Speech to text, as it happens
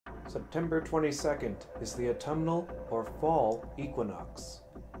September 22nd is the autumnal or fall equinox.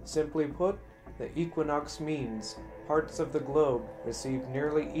 Simply put, the equinox means parts of the globe receive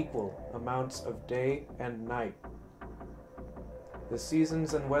nearly equal amounts of day and night. The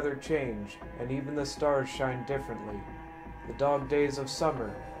seasons and weather change, and even the stars shine differently. The dog days of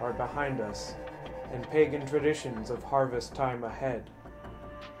summer are behind us, and pagan traditions of harvest time ahead.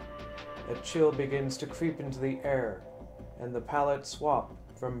 A chill begins to creep into the air, and the palette swap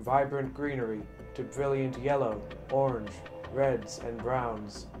from vibrant greenery to brilliant yellow, orange, reds, and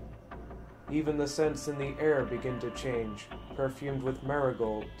browns. Even the scents in the air begin to change, perfumed with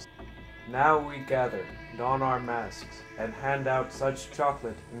marigolds. Now we gather, don our masks, and hand out such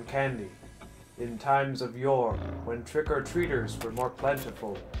chocolate and candy. In times of yore, when trick-or-treaters were more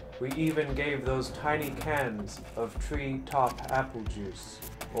plentiful, we even gave those tiny cans of tree-top apple juice,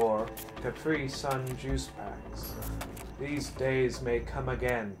 or Capri Sun juice packs. These days may come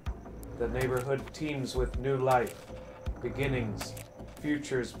again. The neighborhood teems with new life, beginnings,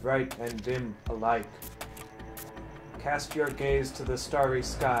 futures bright and dim alike. Cast your gaze to the starry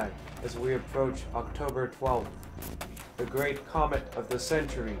sky as we approach October 12th. The great comet of the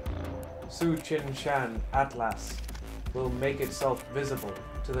century, Tsuchinshan-ATLAS, will make itself visible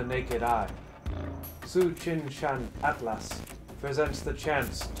to the naked eye. Tsuchinshan-ATLAS presents the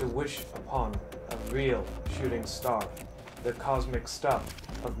chance to wish upon a real shooting star, the cosmic stuff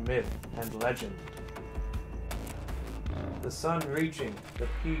of myth and legend. The sun reaching the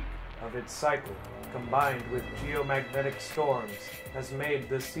peak of its cycle, combined with geomagnetic storms, has made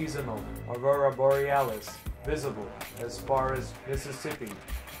the seasonal aurora borealis visible as far as Mississippi,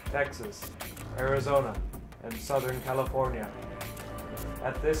 Texas, Arizona, and Southern California.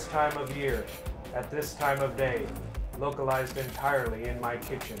 At this time of year, at this time of day, localized entirely in my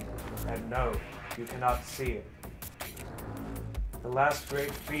kitchen, and no, you cannot see it. The last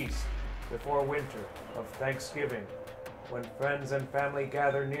great feast before winter of Thanksgiving, when friends and family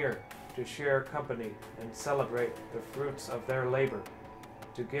gather near to share company and celebrate the fruits of their labor,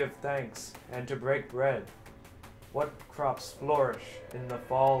 to give thanks and to break bread. What crops flourish in the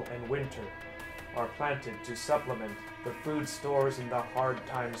fall and winter are planted to supplement the food stores in the hard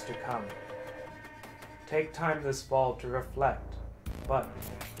times to come. Take time this fall to reflect, but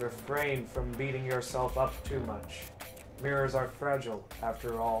refrain from beating yourself up too much. Mirrors are fragile,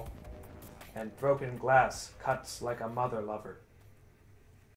 after all, and broken glass cuts like a mother lover.